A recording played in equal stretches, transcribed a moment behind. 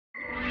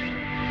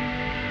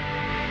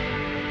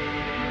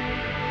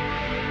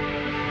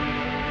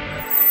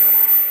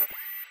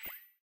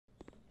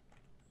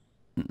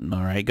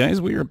All right, guys,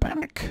 we are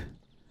back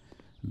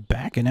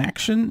in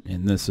action,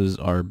 and this is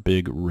our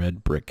big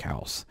red brick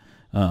house.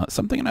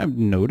 Something I've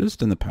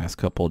noticed in the past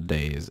couple of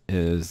days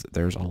is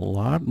there's a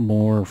lot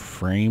more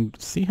frame.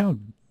 See how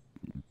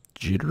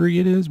jittery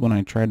it is when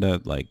I try to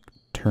like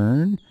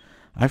turn?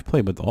 I've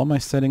played with all my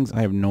settings.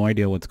 I have no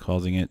idea what's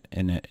causing it,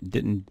 and it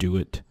didn't do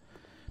it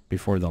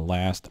before the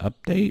last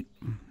update.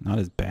 Not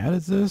as bad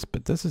as this,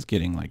 but this is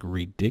getting like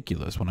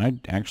ridiculous. When I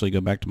actually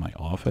go back to my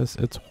office,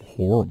 it's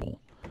horrible.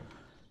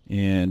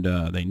 And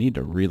they need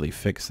to really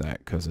fix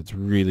that because it's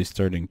really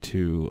starting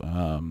to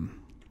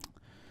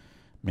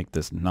make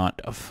this not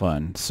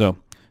fun. So,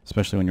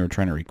 especially when you're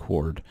trying to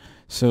record.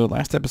 So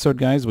last episode,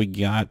 guys, we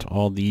got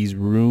all these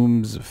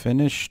rooms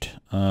finished.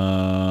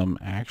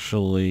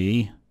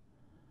 Actually,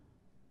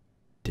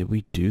 did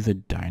we do the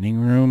dining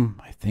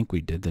room? I think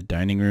we did the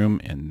dining room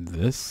in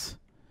this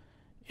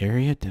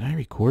area. Did I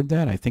record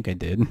that? I think I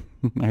did.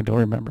 I don't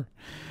remember.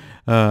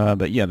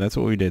 But yeah, that's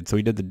what we did. So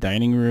we did the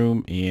dining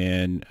room,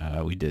 and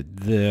we did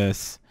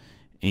this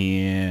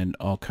and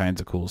all kinds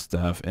of cool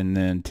stuff. And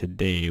then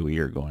today we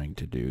are going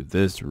to do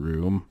this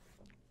room.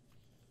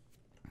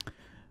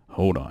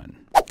 Hold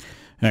on.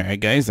 All right,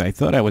 guys, I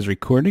thought I was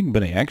recording,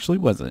 but I actually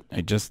wasn't.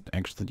 I just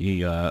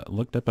actually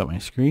looked up at my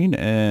screen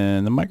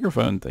and the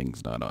microphone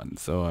thing's not on.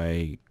 So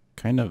I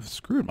kind of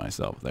screwed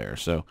myself there.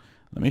 So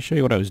let me show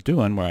you what I was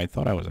doing where I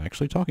thought I was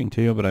actually talking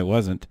to you, but I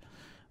wasn't.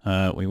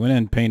 We went in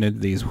and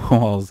painted these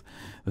walls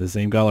the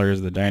same color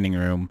as the dining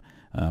room.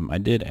 I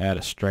did add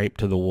a stripe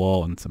to the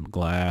wall and some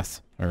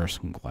glass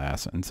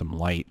and some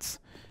lights.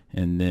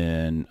 And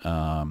then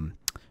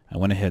I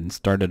went ahead and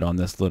started on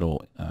this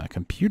little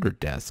computer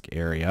desk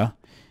area.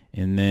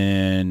 And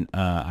then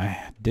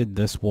I did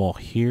this wall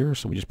here.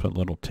 So we just put a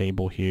little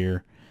table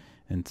here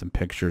and some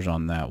pictures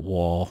on that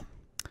wall.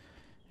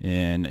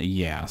 And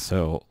yeah,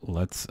 so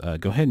let's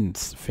go ahead and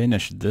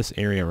finish this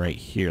area right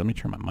here. Let me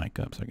turn my mic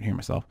up so I can hear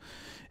myself.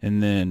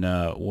 And then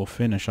we'll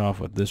finish off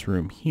with this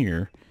room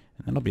here,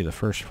 and that'll be the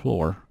first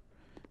floor.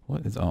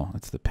 What is, oh,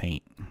 it's the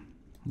paint.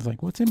 It's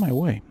like, what's in my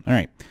way? All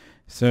right,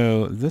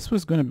 so this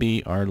was going to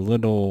be our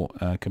little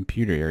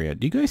computer area.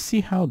 Do you guys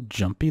see how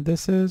jumpy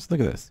this is?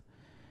 Look at this.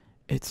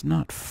 It's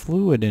not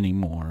fluid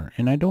anymore,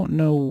 and I don't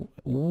know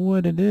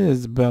what it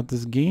is about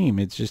this game.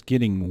 It's just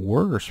getting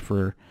worse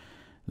for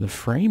the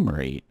frame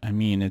rate. I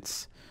mean,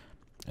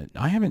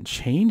 I haven't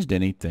changed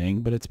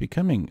anything, but it's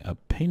becoming a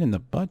pain in the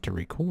butt to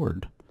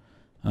record.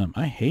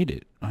 I hate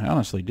it. I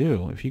honestly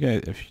do.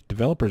 If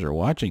developers are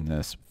watching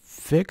this,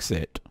 fix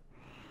it.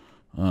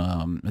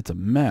 It's a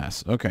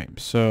mess. Okay,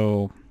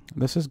 so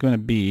this is going to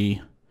be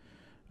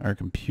our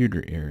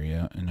computer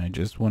area, and I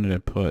just wanted to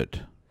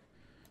put,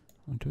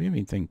 do we have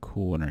anything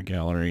cool in our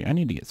gallery? I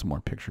need to get some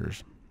more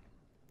pictures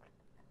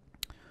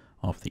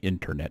off the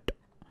internet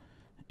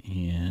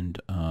and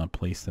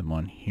place them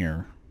on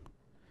here.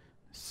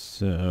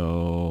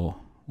 So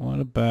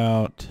what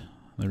about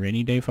the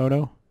rainy day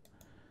photo?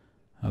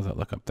 How's that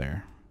look up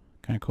there?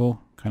 Kind of cool,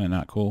 kind of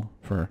not cool.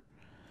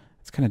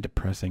 It's kind of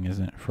depressing,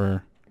 isn't it?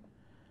 For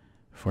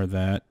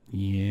that,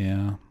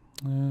 yeah.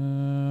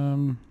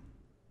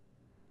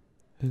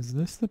 Is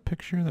this the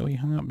picture that we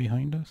hung up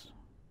behind us?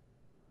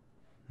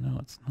 No,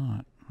 it's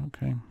not.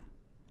 Okay,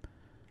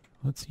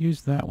 let's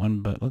use that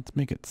one, but let's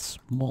make it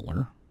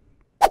smaller.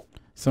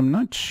 So I'm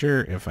not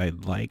sure if I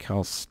like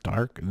how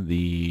stark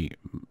the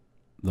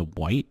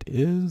white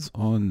is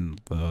on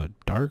the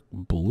dark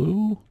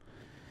blue.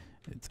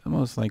 It's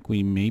almost like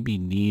we maybe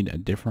need a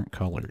different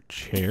colored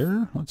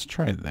chair. Let's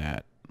try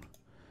that.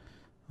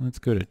 Let's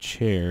go to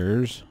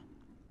chairs.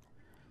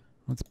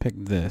 Let's pick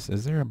this.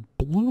 Is there a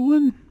blue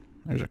one?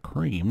 There's a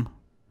cream.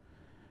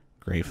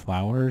 Gray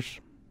flowers.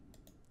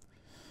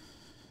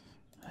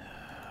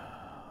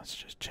 Let's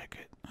just check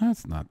it.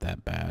 That's not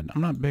that bad.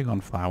 I'm not big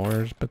on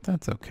flowers, but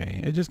that's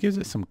okay. It just gives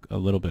it a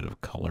little bit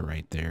of color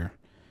right there.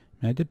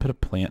 And I did put a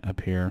plant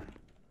up here.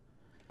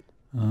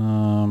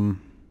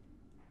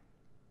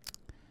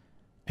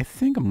 I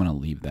think I'm going to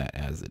leave that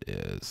as it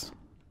is.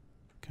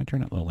 Can I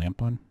turn that little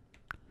lamp on?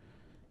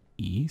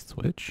 E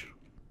switch.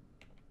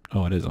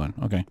 Oh, it is on.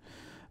 Okay.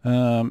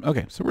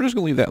 Okay, so we're just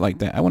going to leave that like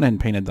that. I went ahead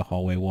and painted the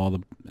hallway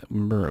wall.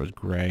 Remember, it was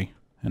gray,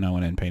 and I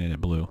went ahead and painted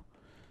it blue.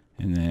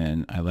 And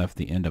then I left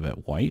the end of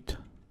it white.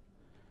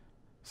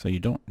 So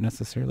you don't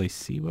necessarily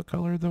see what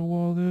color the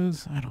wall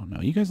is. I don't know.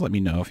 You guys let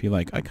me know if you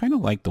like. I kind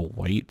of like the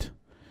white,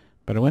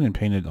 but I went and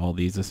painted all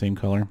these the same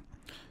color.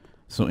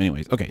 So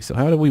anyways, okay, so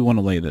how do we want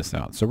to lay this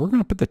out? So we're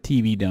going to put the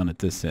TV down at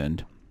this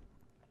end.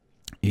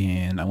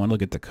 And I want to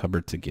look at the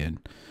cupboards again.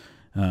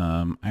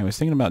 I was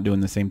thinking about doing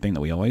the same thing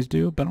that we always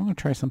do, but I'm going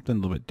to try something a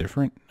little bit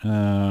different.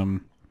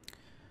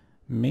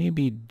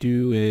 Maybe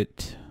do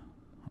it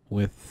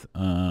with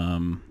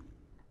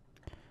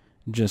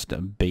just a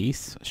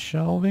base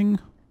shelving.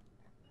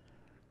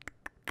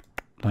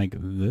 Like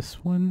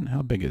this one.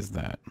 How big is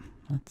that?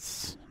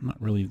 That's not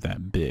really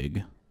that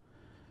big.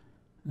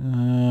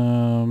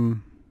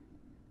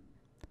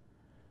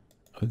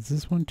 Is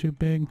this one too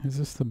big? Is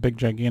this the big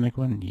gigantic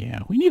one? Yeah,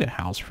 we need a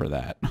house for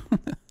that.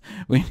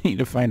 We need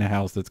to find a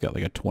house that's got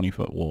like a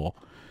 20-foot wall.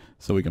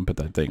 So we can put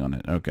that thing on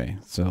it. Okay,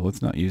 so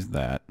let's not use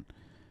that.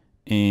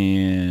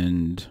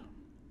 And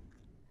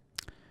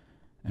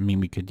I mean,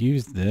 we could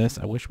use this.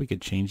 I wish we could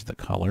change the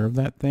color of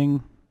that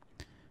thing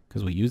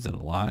because we use it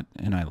a lot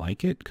and I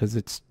like it because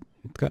it's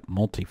got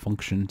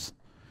multi-functions.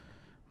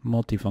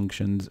 What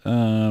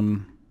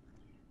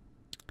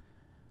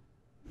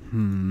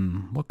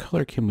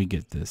color can we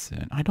get this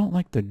in? I don't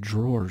like the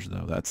drawers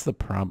though. That's the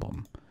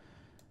problem.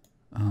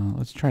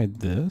 Let's try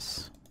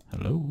this.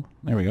 Hello.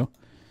 There we go.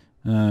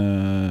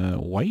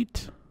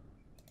 White.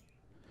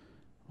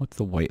 What's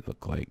the white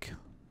look like?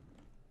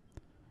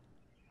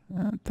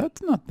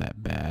 That's not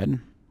that bad.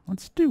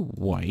 Let's do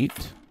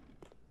white.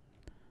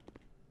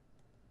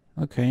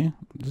 Okay,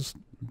 just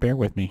bear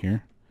with me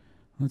here.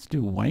 Let's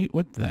do white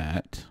with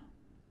that.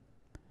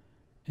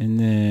 And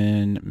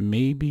then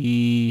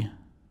maybe...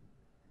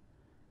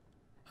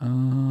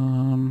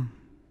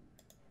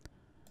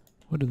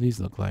 what do these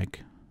look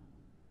like?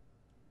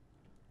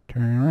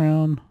 Turn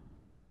around.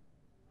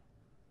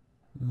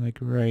 Like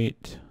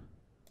right...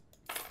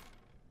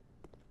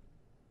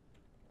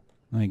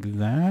 like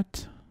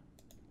that.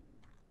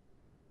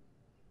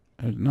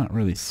 It's not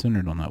really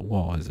centered on that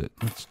wall, is it?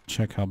 Let's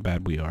check how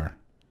bad we are.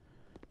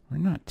 We're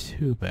not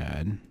too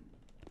bad.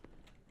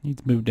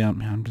 Needs to move down.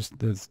 Man,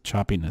 this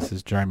choppiness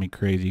is driving me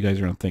crazy. You guys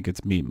are gonna think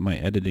it's me. My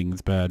editing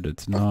is bad.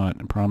 It's not.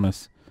 I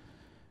promise.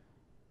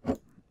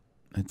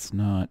 It's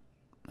not.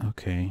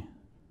 Okay.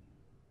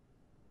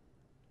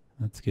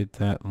 Let's get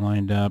that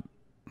lined up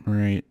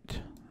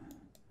right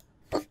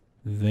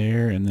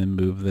there, and then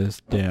move this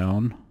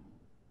down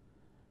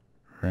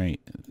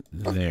right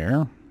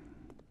there.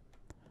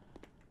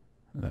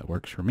 That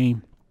works for me.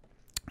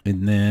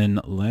 And then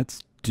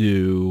let's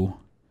go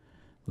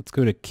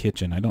to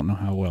kitchen. I don't know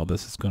how well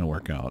this is going to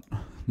work out.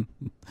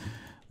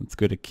 Let's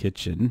go to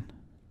kitchen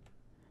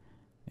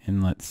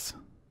and let's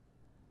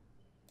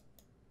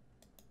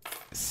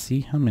see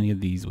how many of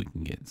these we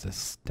can get. It's a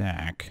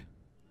stack.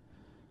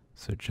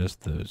 So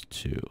just those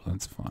two.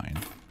 That's fine.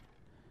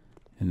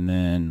 And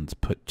then let's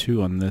put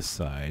 2 on this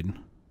side.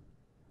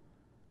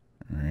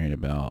 Right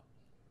about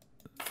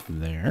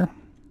there.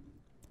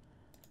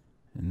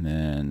 And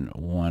then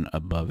 1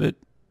 above it.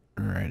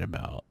 Right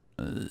about...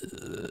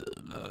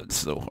 it's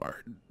so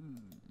hard.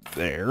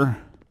 There.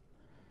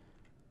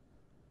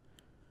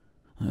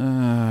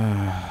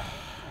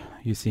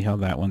 You see how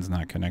that one's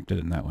not connected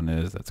and that one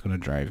is? That's going to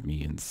drive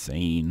me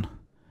insane.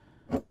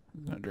 It's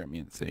going to drive me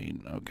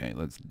insane. Okay,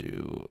 let's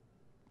do...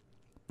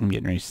 I'm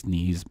getting ready to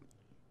sneeze.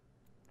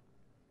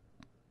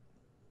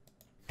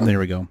 There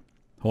we go.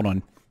 Hold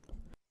on.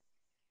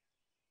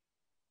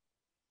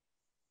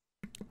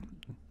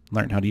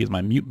 Learned how to use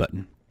my mute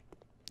button.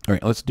 All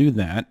right, let's do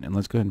that, and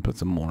let's go ahead and put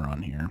some more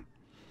on here.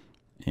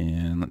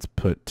 And let's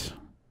put...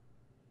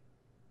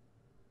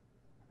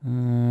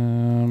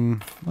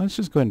 let's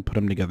just go ahead and put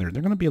them together.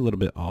 They're going to be a little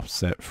bit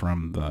offset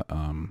from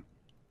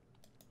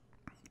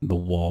the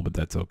wall, but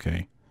that's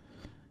okay.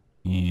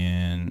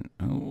 And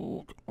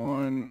oh,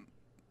 on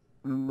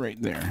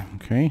right there.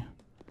 Okay,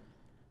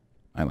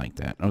 I like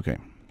that. Okay.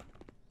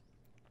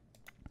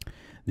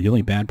 The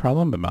only bad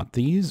problem about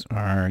these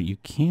are you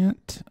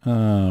can't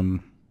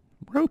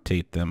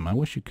rotate them. I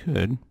wish you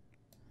could.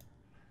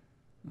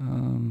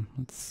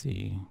 Let's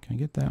see. Can I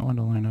get that one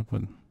to line up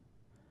with...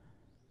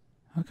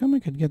 How come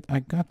I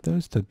got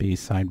those to be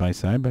side by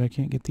side, but I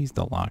can't get these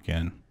to lock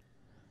in?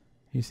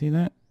 You see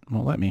that?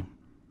 Won't let me.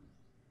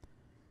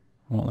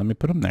 Won't let me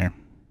put them there.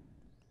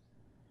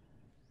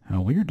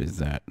 How weird is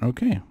that?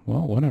 Okay,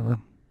 well, whatever.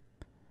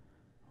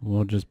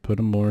 We'll just put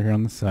them over here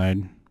on the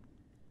side.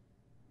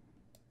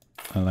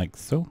 Like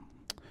so.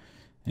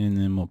 And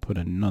then we'll put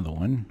another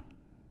one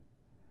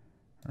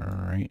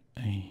right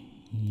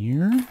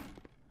here.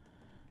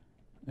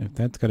 If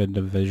that's got a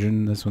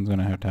division, this one's going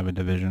to have a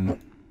division.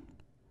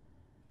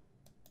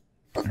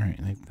 Alright,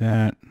 like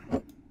that.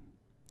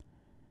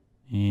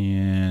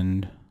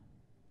 And...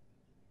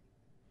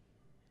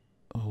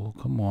 oh,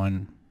 come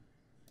on.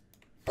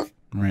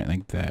 Right,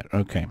 like that.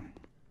 Okay.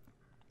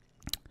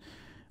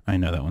 I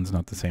know that one's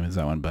not the same as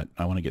that one, but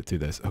I want to get through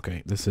this.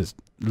 Okay, this is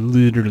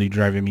literally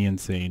driving me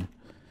insane.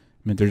 I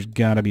mean, there's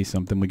got to be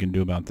something we can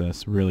do about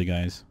this. Really,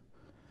 guys.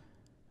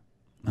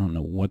 I don't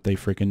know what they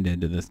freaking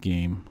did to this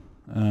game.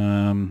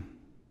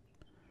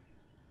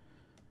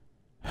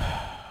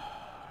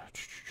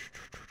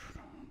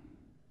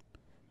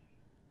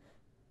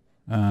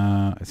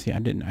 See,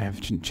 I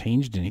haven't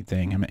changed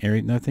anything.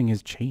 Nothing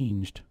has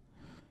changed.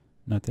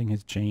 Nothing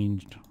has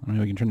changed. I mean,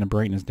 we can turn the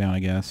brightness down, I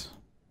guess.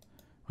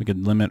 We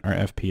could limit our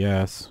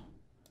FPS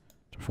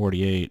to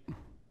 48.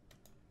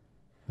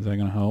 Is that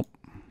going to help?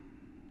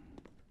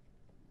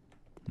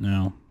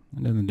 No,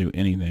 it doesn't do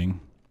anything.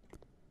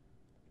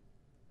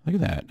 Look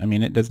at that. I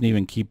mean, it doesn't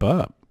even keep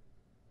up.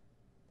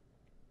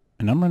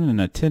 And I'm running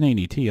a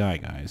 1080 Ti,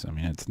 guys. I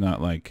mean, it's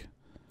not like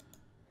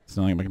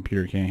my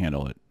computer can't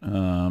handle it.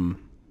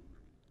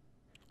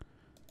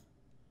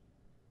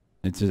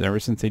 It's just ever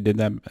since they did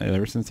the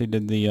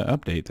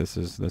update, this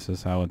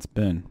is how it's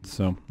been.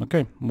 So,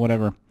 okay,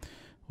 whatever.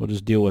 We'll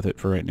just deal with it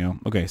for right now.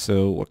 Okay,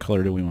 so what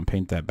color do we want to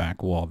paint that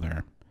back wall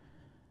there?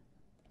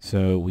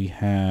 So we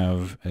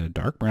have a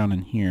dark brown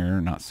in here,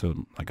 not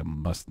so like a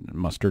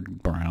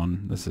mustard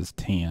brown. This is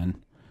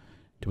tan.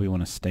 Do we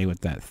want to stay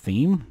with that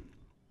theme?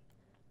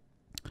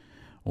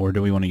 Or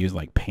do we want to use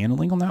like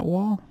paneling on that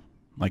wall?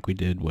 Like we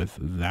did with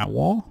that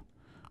wall?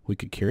 We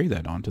could carry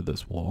that onto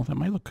this wall. That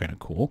might look kind of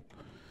cool.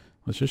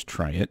 Let's just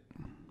try it.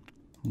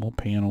 Wall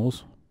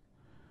panels.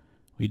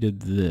 We did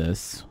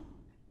this.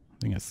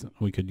 I think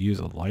we could use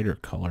a lighter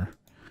color.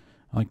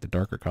 I like the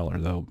darker color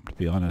though, to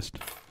be honest.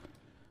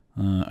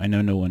 I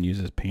know no one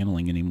uses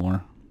paneling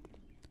anymore,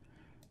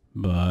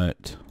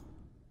 but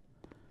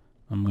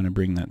I'm going to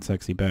bring that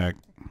sexy back.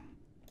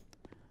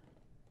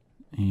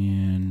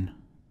 And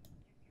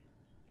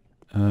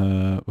we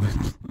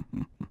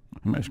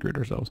might screwed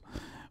ourselves.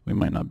 We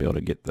might not be able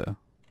to get the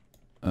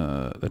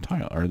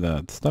tile or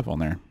the stuff on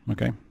there.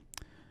 Okay,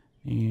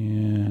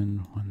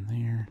 and one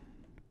there.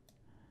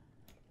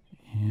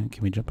 And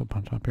can we jump up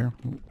on top here?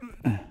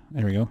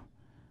 There we go.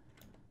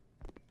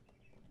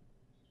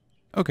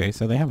 Okay,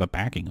 so they have a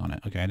backing on it.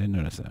 Okay, I didn't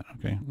notice that.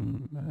 Okay,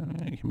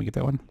 can we get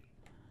that one?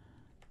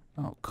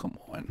 Oh, come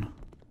on.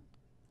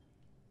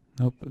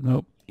 Nope,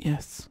 nope.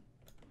 Yes.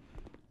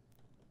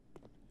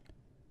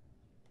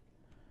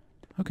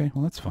 Okay,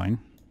 well that's fine.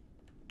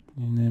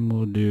 And then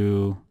we'll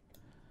do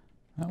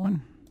that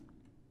one.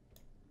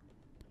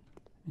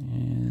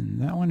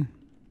 And that one.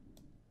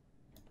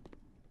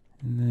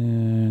 And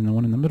then the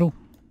one in the middle.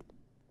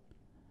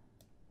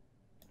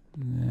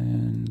 And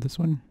then this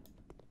one.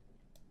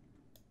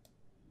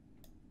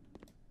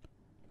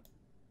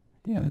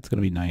 Yeah, that's going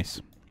to be nice.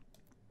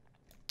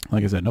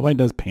 Like I said, nobody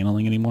does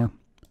paneling anymore.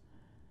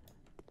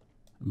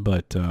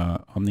 But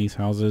on these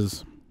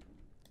houses,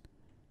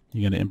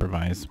 you got to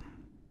improvise.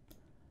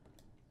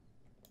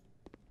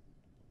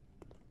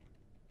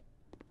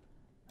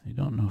 I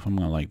don't know if I'm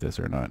going to like this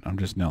or not. I'm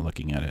just now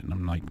looking at it and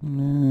I'm like,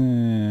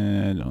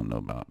 I don't know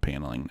about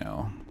paneling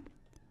now.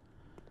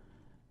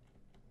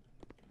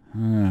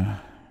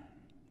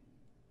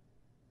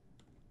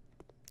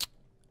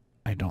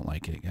 I don't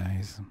like it,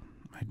 guys.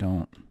 I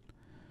don't.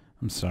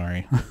 I'm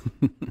sorry.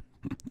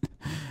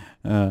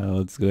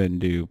 Let's go ahead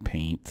and do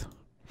paint.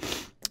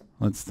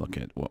 Let's look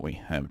at what we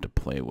have to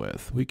play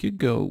with. We could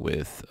go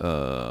with,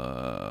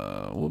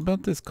 what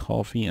about this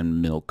coffee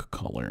and milk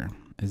color?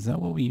 Is that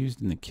what we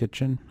used in the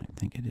kitchen? I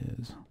think it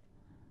is.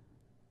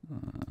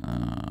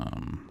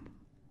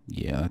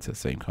 Yeah, that's the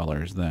same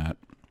color as that.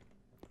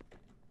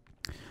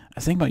 I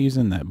was thinking about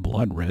using that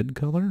blood red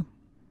color.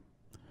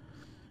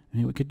 I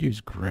mean, we could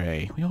use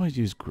gray. We always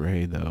use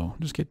gray, though.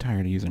 Just get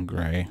tired of using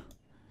gray.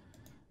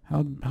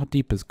 How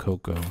deep is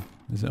cocoa?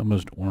 Is it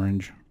almost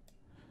orange?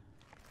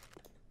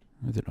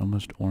 Is it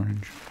almost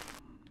orange?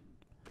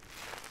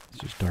 It's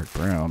just dark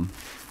brown.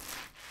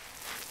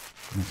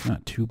 And it's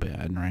not too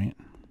bad, right?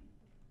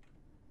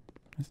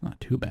 It's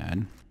not too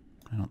bad,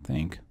 I don't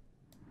think.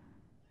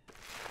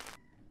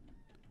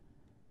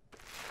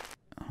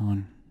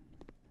 On.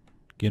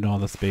 Get all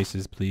the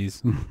spaces,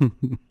 please.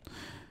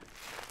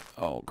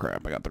 Oh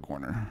crap, I got the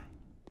corner.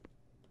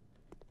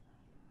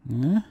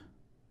 Yeah?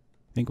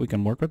 Think we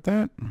can work with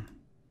that?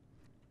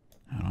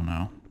 I don't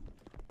know.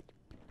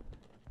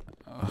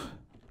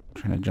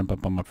 Trying to jump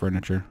up on my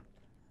furniture.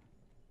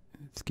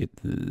 Let's get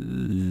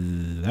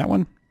that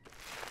one.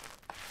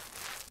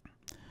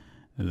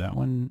 That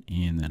one,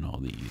 and then all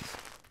these.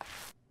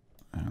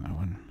 And that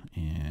one,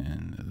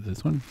 and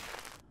this one.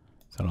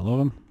 Is that all of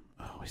them?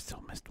 Oh, we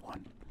still missed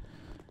one.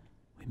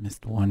 We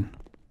missed one.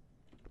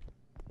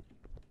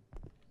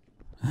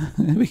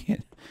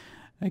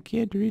 I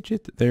can't reach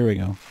it. There we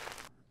go.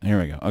 There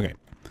we go. Okay.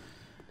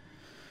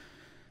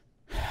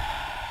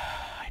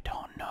 I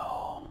don't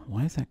know.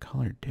 Why is that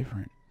color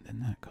different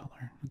than that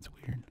color? That's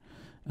weird.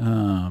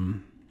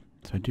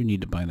 So I do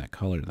need to buy that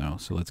color though.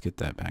 So let's get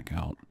that back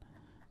out.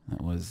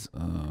 That was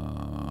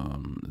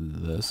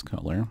this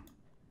color.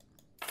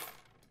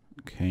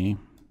 Okay.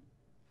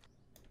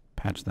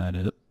 Patch that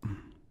up.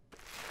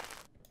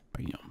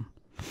 Bam.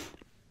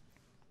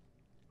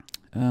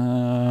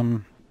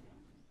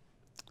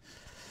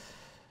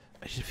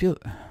 I should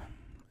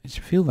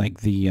feel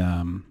like the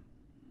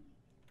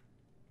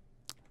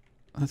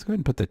let's go ahead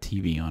and put the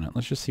TV on it.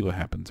 Let's just see what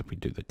happens if we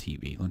do the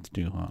TV. Let's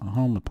do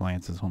home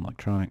appliances, home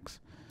electronics.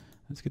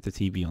 Let's get the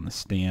TV on the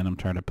stand. I'm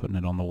tired of putting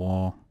it on the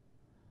wall.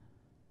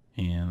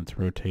 And let's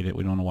rotate it.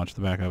 We don't want to watch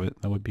the back of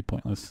it. That would be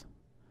pointless.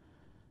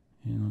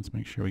 And let's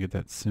make sure we get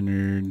that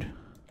centered.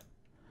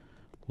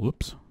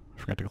 Whoops.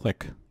 Forgot to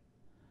click.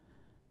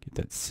 Get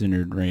that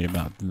centered right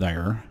about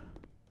there.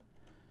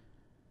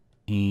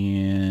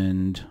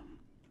 And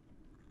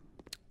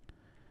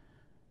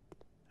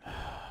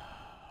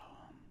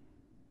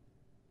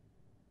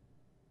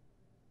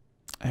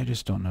I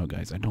just don't know,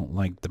 guys. I don't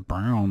like the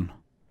brown.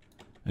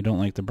 I don't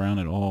like the brown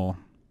at all.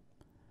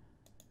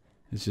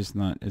 It's just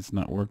not, it's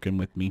not working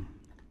with me.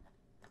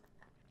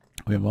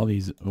 We have all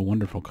these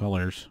wonderful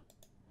colors,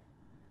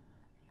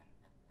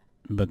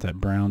 but that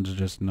brown's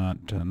just not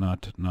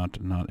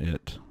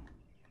it.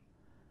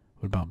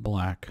 What about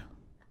black?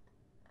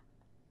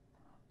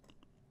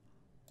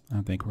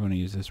 I think we're going to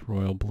use this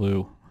royal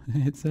blue.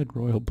 It said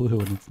royal blue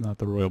and it's not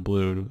the royal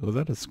blue. Was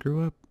that a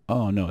screw up?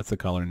 Oh no, it's the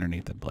color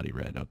underneath the bloody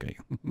red. Okay.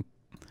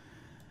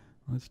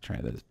 Let's try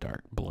this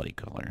dark bloody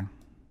color.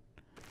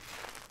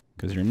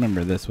 Because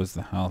remember, this was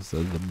the house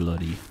of the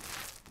bloody...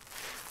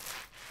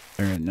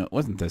 Or no, it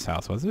wasn't this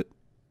house, was it?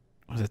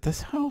 Was it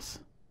this house?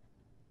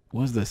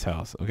 Was this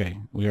house? Okay,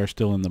 we are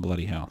still in the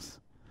bloody house.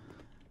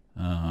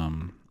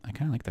 I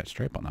kind of like that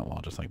stripe on that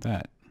wall, just like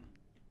that.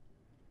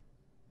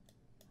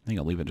 I think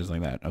I'll leave it just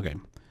like that. Okay,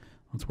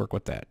 let's work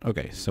with that.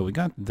 Okay, so we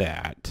got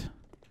that.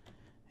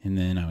 And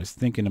then I was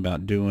thinking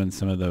about doing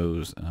some of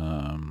those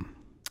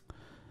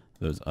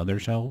other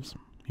shelves.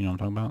 You know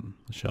what I'm talking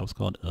about? The shelves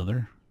called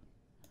other.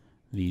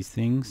 These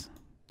things.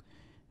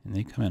 And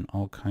they come in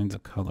all kinds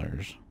of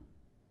colors.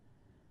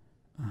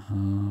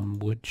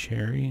 Wood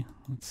cherry.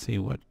 Let's see,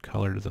 what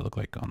color does it look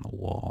like on the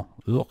wall?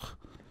 Ugh.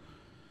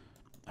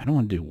 I don't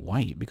want to do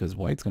white because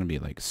white's going to be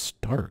like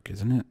stark,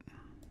 isn't it?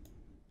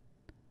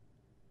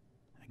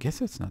 I guess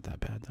it's not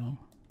that bad though.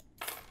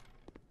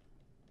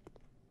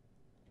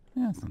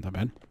 Yeah, it's not that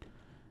bad.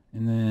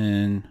 And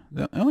then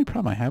the only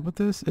problem I have with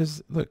this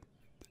is, look,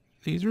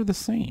 these are the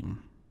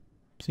same.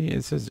 See,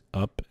 it says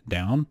up,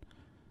 down.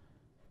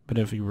 But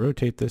if you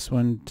rotate this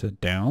one to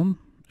down,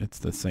 it's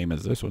the same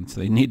as this one.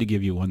 So they need to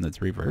give you one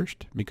that's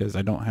reversed because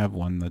I don't have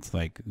one that's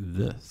like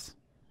this.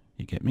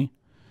 You get me?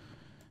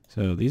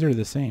 So these are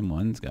the same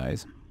ones,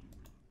 guys.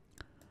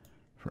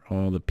 For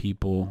all the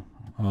people,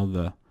 all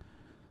the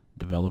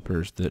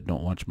developers that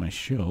don't watch my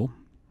show.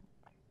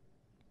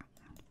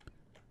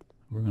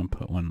 We're going to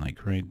put one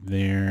like right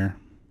there.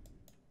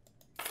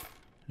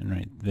 And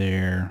right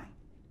there.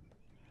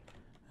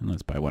 And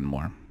let's buy one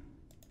more.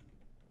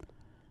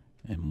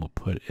 And we'll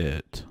put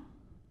it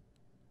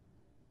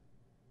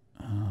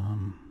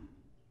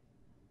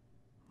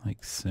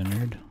like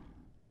centered.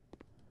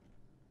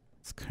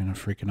 It's kind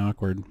of freaking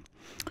awkward.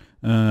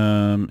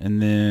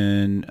 And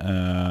then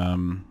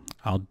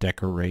I'll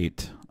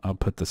decorate. I'll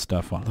put the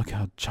stuff on. Look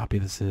how choppy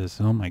this is.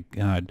 Oh my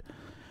god.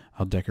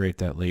 I'll decorate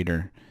that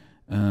later.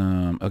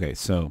 Okay,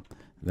 so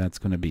that's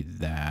going to be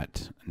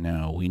that.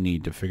 Now we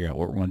need to figure out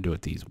what we're going to do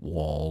with these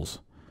walls.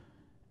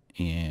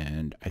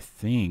 And I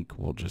think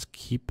we'll just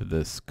keep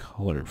this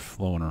color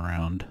flowing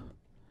around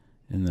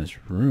in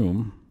this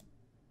room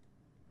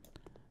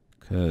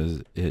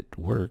because it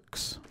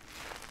works.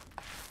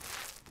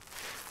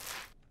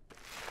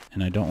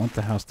 And I don't want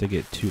the house to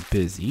get too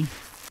busy.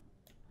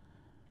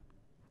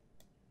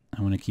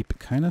 I want to keep it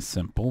kind of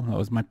simple. That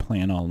was my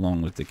plan all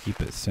along, was to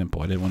keep it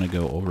simple. I didn't want to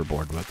go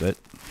overboard with it.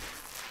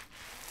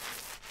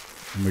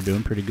 And we're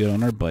doing pretty good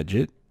on our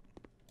budget.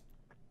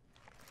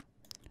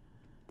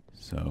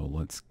 So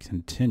let's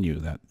continue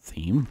that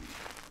theme.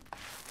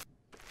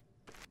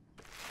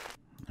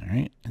 All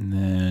right, and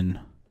then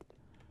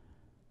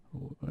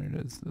where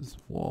does this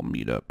wall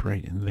meet up?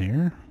 Right in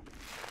there.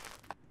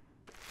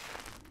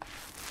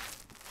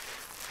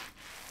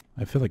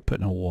 I feel like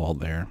putting a wall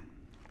there.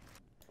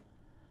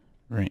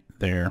 Right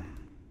there.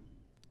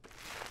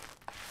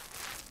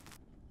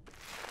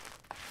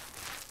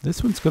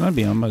 This one's going to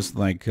be almost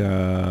like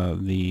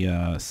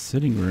the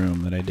sitting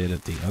room that I did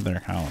at the other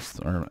house,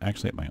 or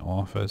actually at my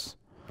office.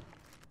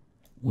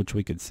 Which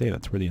we could say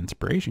that's where the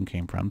inspiration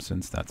came from,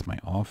 since that's my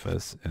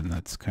office, and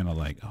that's kind of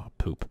like, oh,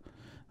 poop.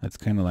 That's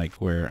kind of like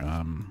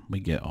where we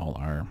get all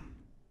our,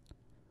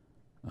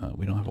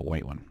 we don't have a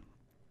white one,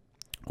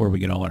 where we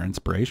get all our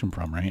inspiration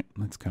from, right?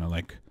 That's kind of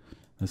like,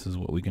 this is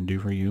what we can do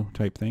for you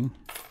type thing.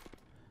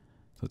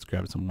 So let's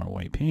grab some more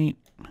white paint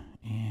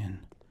and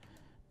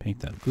paint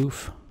that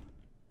goof.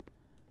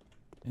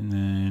 And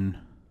then,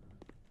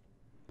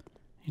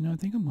 you know, I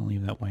think I'm going to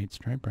leave that white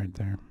stripe right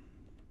there.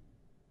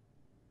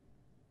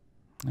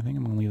 I think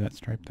I'm going to leave that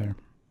stripe there.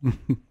 I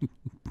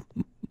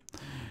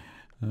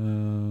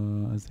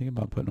was thinking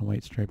about putting a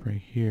white stripe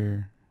right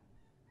here.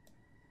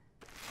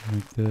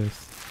 Like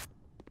this.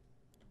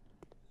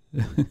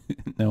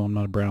 No, I'm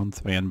not a Browns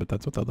fan, but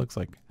that's what that looks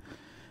like.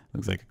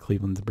 Looks like a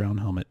Cleveland's brown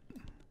helmet.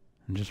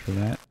 And just for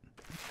that,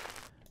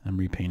 I'm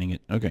repainting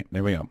it. Okay,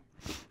 there we go.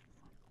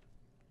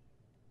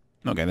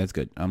 Okay, that's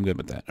good. I'm good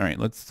with that. All right,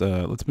 let's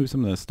move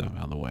some of this stuff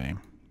out of the way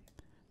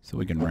so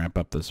we can wrap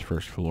up this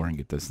first floor and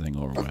get this thing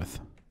over with.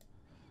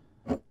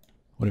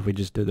 What if we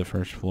just did the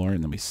first floor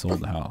and then we sold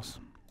the house?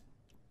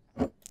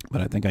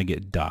 But I think I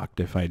get docked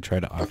if I try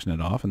to auction it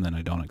off and then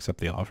I don't accept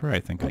the offer. I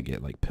think I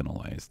get like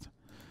penalized,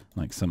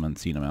 like some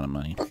unseen amount of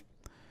money.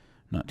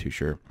 Not too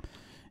sure.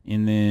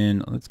 And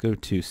then let's go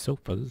to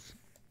sofas.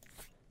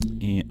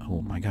 And,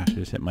 oh my gosh, I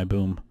just hit my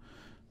boom.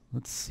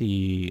 Let's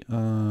see.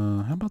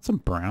 How about some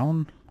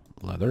brown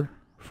leather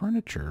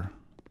furniture?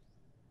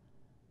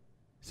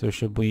 So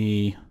should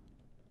we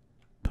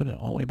put it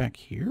all the way back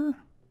here?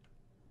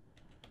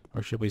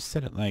 Or should we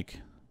set it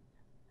like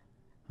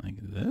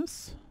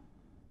this?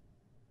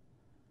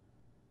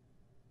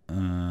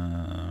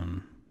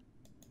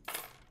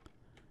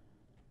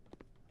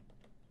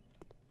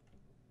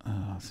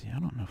 See, I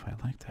don't know if I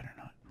like that or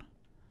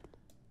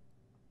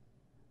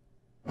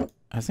not.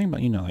 I was thinking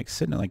about, you know, like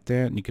sitting it like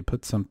that, and you could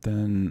put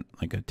something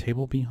like a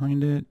table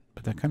behind it,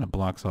 but that kind of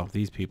blocks off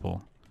these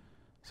people.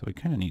 So we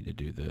kind of need to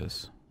do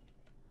this.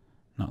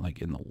 Not like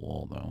in the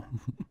wall, though.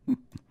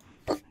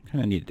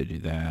 Kind of need to do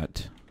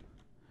that.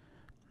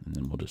 And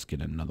then we'll just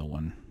get another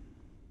one.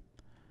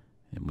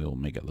 And we'll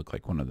make it look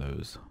like one of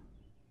those.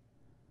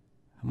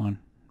 Come on.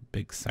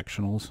 Big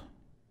sectionals.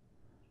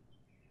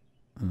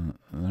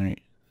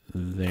 Right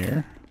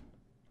there.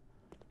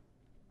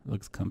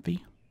 Looks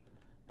comfy.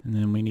 And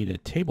then we need a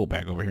table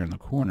back over here in the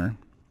corner.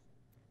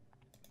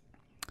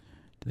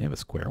 Do they have a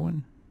square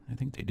one? I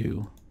think they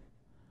do.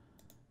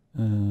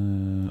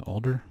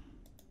 Alder.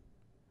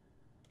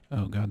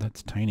 Oh god,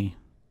 that's tiny.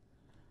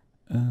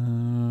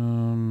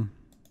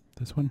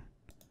 This one?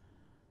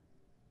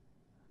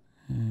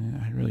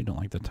 I really don't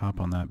like the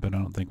top on that, but I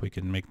don't think we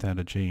can make that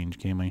a change,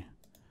 can we?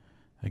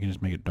 I can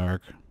just make it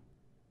dark.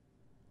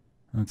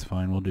 That's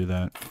fine, we'll do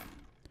that.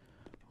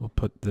 We'll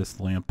put this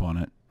lamp on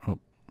it. Oh,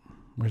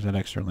 where's that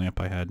extra lamp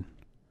I had? Do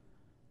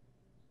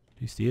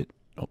you see it?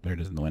 Oh, there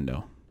it is in the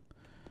window.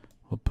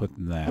 We'll put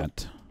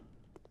that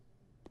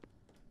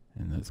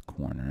in this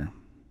corner.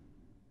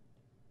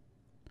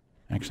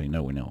 Actually,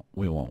 no,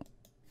 we won't.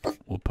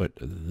 We'll put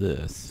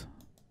this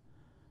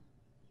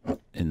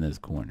in this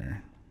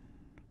corner.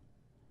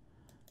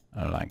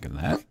 I like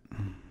that.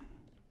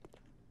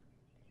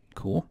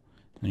 Cool.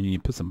 And you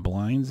put some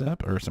blinds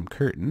up, or some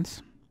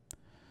curtains.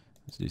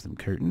 Let's do some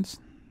curtains.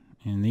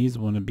 And these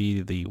want to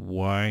be the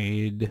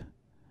wide.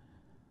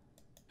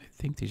 I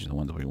think these are the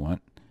ones we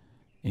want.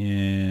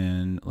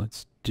 And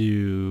let's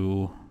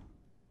do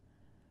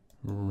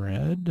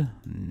red.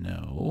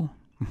 No.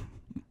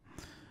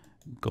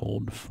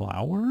 Gold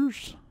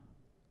flowers.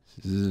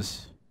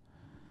 This.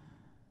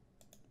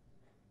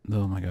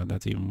 Oh my god,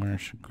 that's even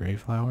worse. Gray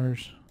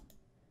flowers.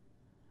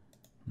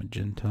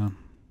 Magenta.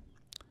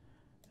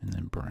 And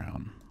then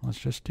brown. Let's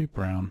just do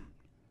brown.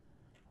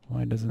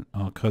 Why doesn't...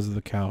 Oh, because of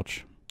the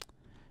couch.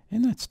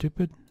 Isn't that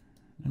stupid?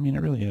 I mean,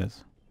 it really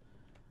is.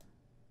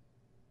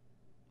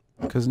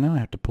 Because now I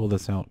have to pull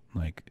this out,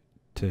 like,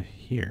 to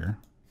here.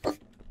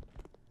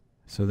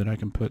 So that I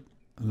can put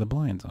the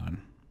blinds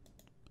on.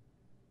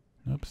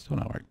 Nope, still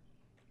not working.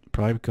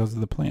 Probably because of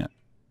the plant.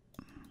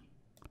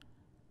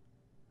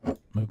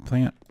 Move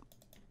plant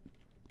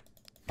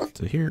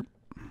to here.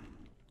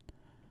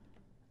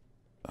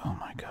 Oh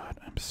my god,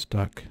 I'm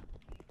stuck.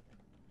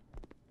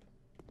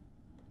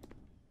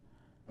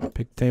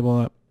 Pick the table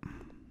up.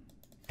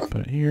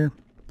 Put it here.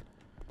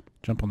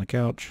 Jump on the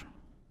couch.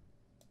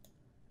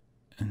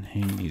 And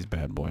hang these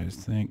bad boys.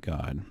 Thank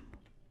god.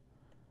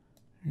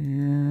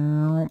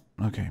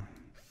 Okay.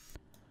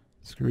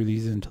 Screw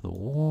these into the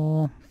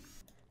wall.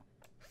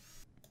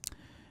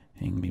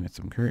 Hang me with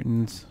some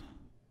curtains.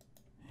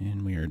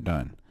 And we are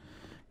done.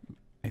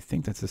 I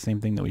think that's the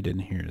same thing that we did in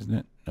here, isn't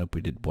it? Nope,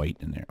 we did white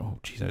in there. Oh,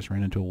 jeez, I just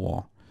ran into a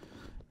wall.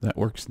 That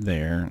works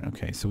there.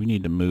 Okay, so we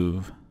need to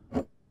move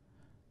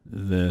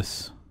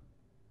this.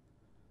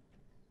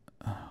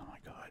 Oh, my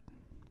God.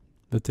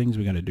 The things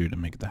we got to do to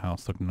make the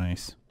house look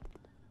nice.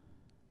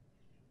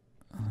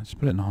 Let's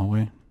put it in the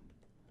hallway.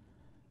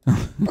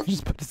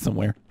 Just put it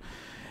somewhere.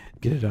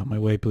 Get it out of my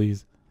way,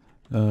 please.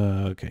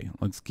 Okay,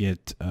 let's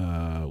get,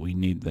 we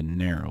need the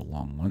narrow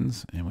long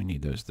ones, and we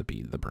need those to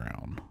be the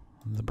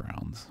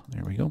browns.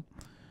 There we go.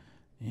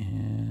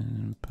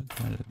 And put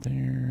that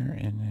there,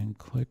 and then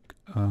click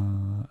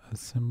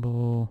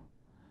assemble,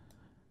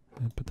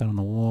 and put that on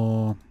the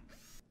wall.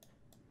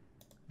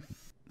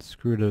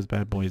 Screw those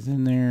bad boys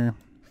in there.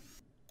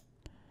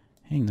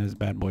 Hang those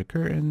bad boy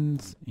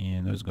curtains,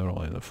 and those go all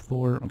the way to the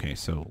floor. Okay,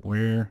 so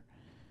where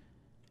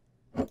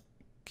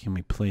can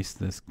we place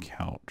this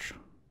couch?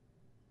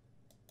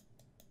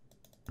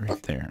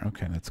 Right there.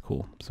 Okay, that's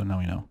cool. So now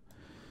we know.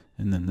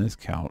 And then this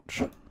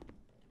couch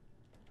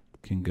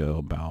can go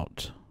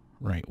about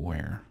right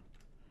where?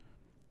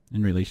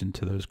 In relation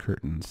to those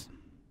curtains.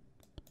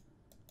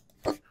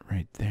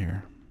 Right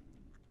there.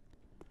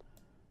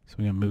 So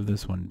we're going to move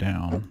this one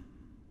down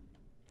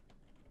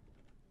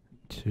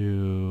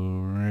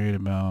to right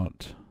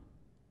about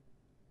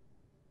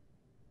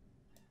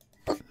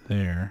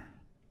there.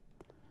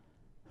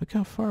 Look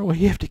how far away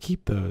you have to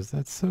keep those.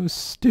 That's so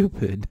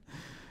stupid.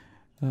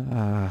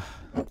 That's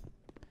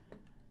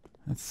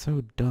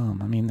so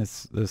dumb. I mean,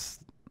 this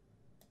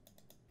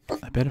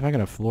I bet if I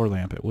got a floor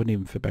lamp, it wouldn't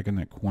even fit back in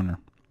that corner.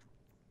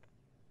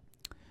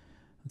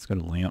 Let's go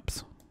to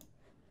lamps.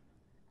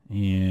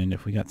 And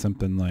if we got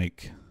something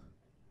like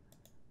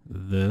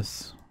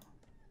this,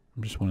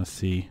 I just want to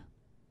see.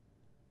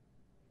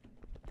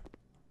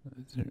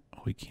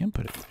 Oh, we can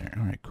put it there.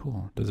 All right,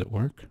 cool. Does it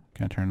work?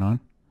 Can I turn it on?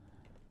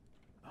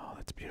 Oh,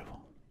 that's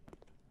beautiful.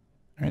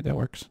 All right, that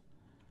works.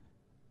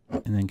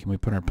 And then can we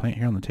put our plant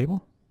here on the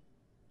table?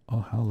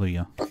 Oh,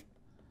 hallelujah.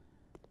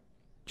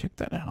 Check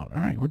that out.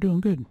 All right, we're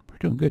doing good. We're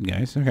doing good,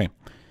 guys. Okay.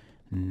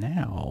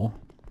 Now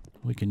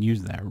we can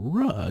use that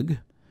rug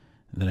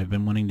that I've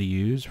been wanting to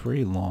use for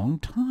a long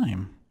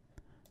time.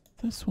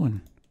 This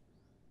one.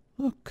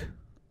 Look.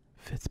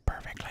 Fits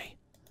perfectly.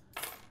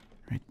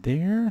 Right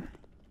there.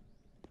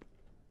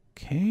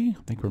 Okay.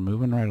 I think we're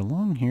moving right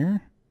along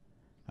here.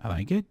 I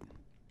like it.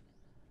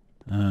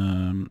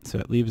 So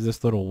it leaves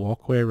this little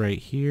walkway right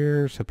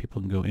here so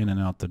people can go in and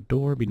out the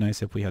door. Be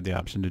nice if we had the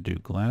option to do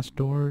glass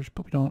doors,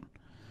 but we don't.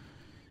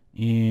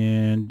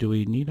 And do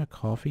we need a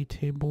coffee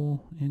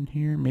table in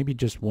here? Maybe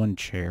just one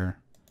chair.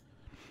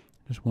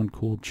 Just one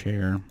cool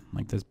chair,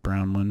 like this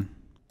brown one.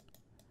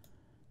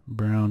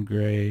 Brown,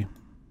 gray.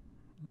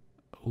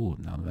 Oh,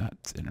 now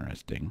that's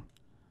interesting.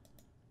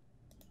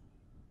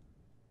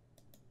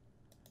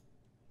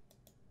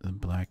 The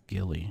black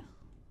gilly.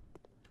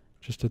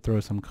 Just to throw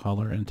some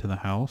color into the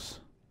house.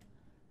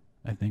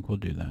 I think we'll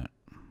do that.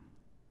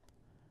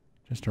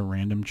 Just a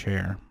random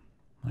chair.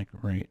 Like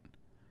right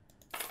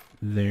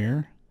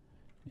there.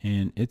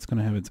 And it's going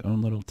to have its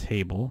own little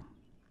table.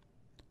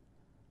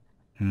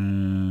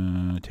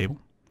 Table.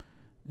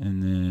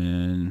 And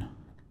then...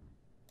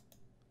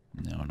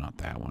 No, not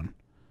that one.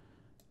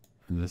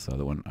 This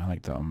other one. I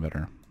like that one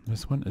better.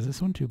 This one. Is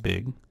this one too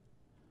big?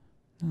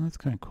 No, that's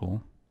kind of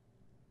cool.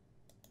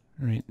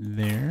 Right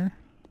there.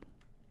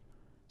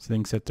 So they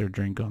can set their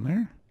drink on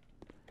there.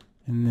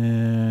 And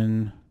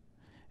then...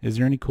 Is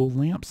there any cool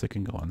lamps that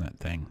can go on that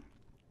thing?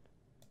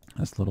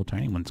 This little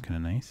tiny one's kind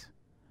of nice.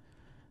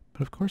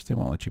 But of course they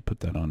won't let you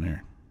put that on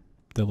there.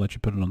 They'll let you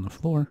put it on the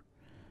floor.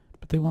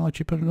 But they won't let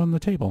you put it on the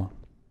table.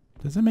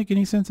 Does that make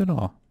any sense at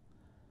all?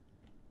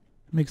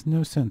 It makes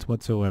no sense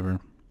whatsoever.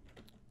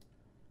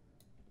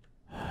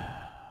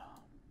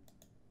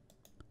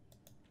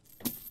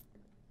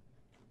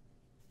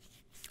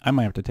 I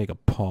might have to take a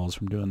pause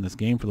from doing this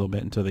game for a little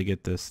bit until they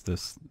get this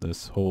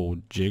whole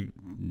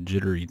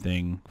jittery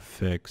thing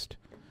fixed.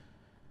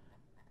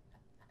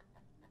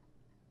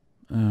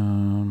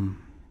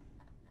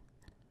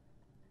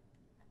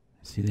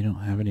 See, they don't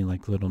have any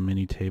like little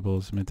mini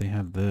tables. I mean, they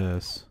have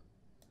this.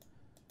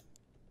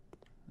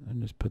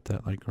 And just put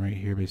that like right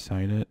here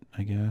beside it,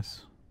 I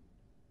guess.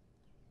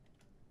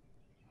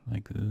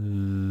 Like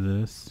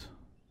this.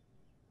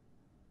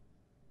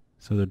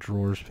 So the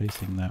drawer's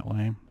facing that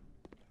way.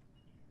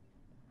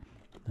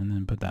 And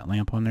then put that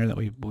lamp on there that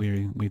we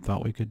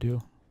thought we could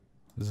do.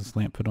 Does this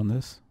lamp fit on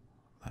this?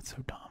 That's so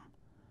dumb.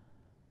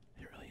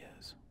 It really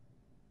is.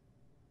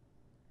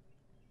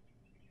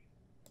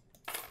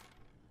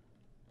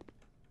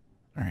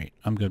 Alright,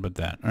 I'm good with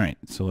that. Alright,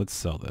 so let's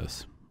sell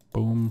this.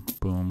 Boom,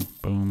 boom,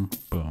 boom,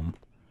 boom,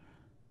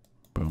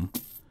 boom.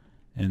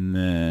 And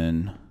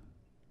then...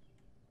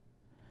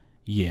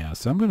 Yeah,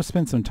 so I'm going to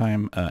spend some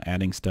time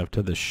adding stuff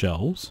to the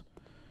shelves.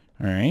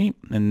 Alright,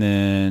 and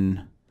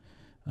then...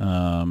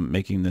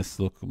 making this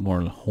look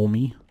more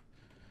homey.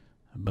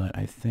 But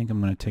I think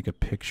I'm going to take a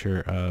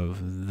picture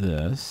of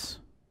this.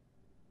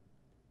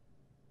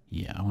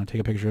 Yeah, I want to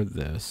take a picture of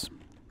this.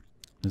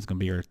 This is going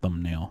to be our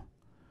thumbnail.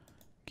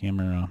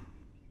 Camera.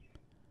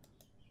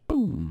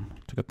 Boom.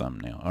 Took a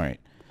thumbnail. Alright.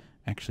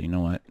 Actually, you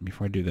know what?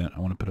 Before I do that, I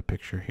want to put a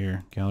picture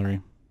here.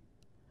 Gallery.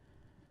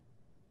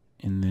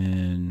 And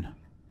then...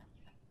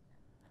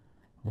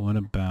 What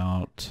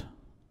about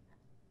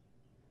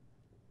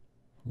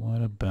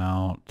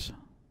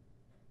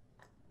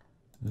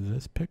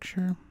this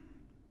picture?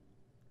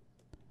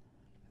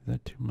 Is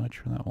that too much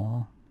for that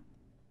wall?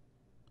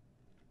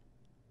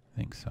 I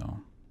think so.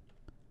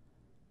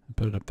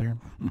 Put it up there.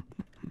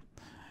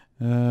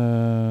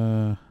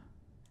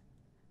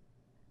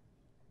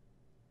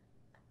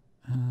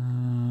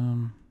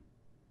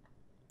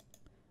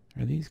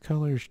 Are these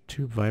colors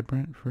too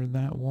vibrant for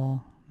that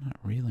wall? Not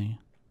really.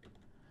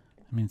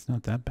 I mean, it's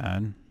not that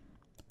bad.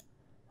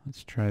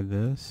 Let's try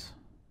this.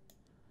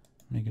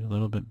 Make it a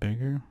little bit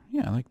bigger.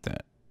 Yeah, I like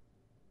that.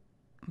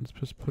 Let's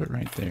just put it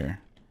right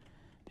there.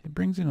 It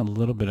brings in a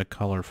little bit of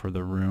color for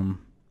the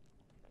room.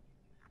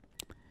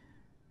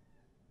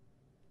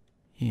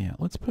 Yeah,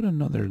 let's put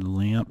another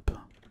lamp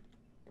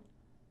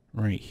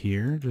right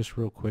here, just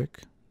real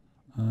quick.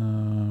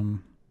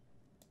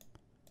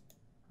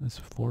 This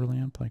floor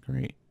lamp, like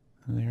right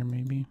there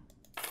maybe.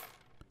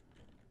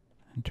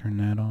 And turn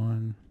that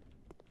on.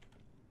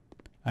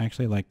 I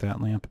actually like that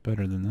lamp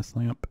better than this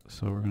lamp,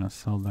 so we're going to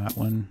sell that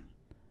one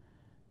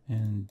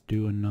and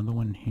do another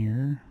one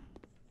here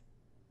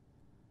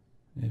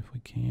if we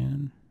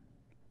can.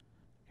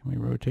 Can we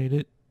rotate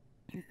it?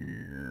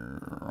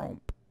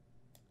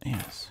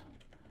 Yes.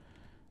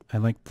 I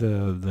like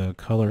the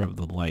color of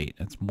the light.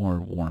 It's more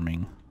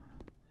warming.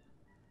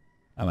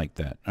 I like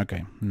that.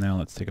 Okay, now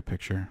let's take a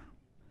picture.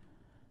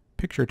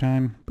 Picture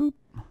time. Boop.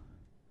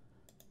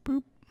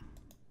 Boop.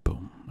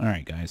 Boom. All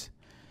right, guys.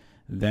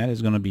 That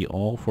is going to be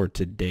all for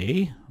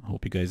today. I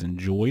hope you guys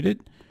enjoyed it.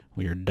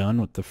 We are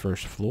done with the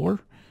first floor.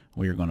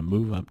 We are going to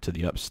move up to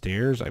the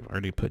upstairs. I've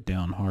already put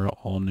down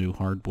all new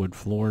hardwood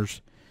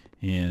floors.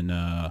 And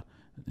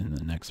in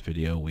the next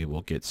video, we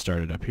will get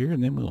started up here,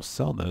 and then we'll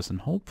sell those and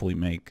hopefully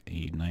make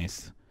a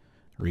nice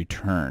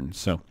return.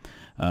 So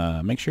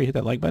make sure you hit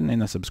that like button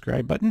and the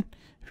subscribe button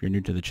if you're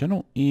new to the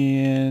channel,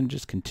 and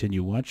just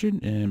continue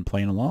watching and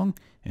playing along,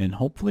 and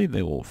hopefully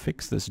they will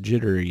fix this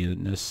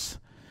jitteriness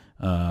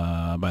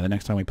by the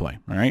next time we play.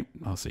 All right,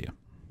 I'll see you.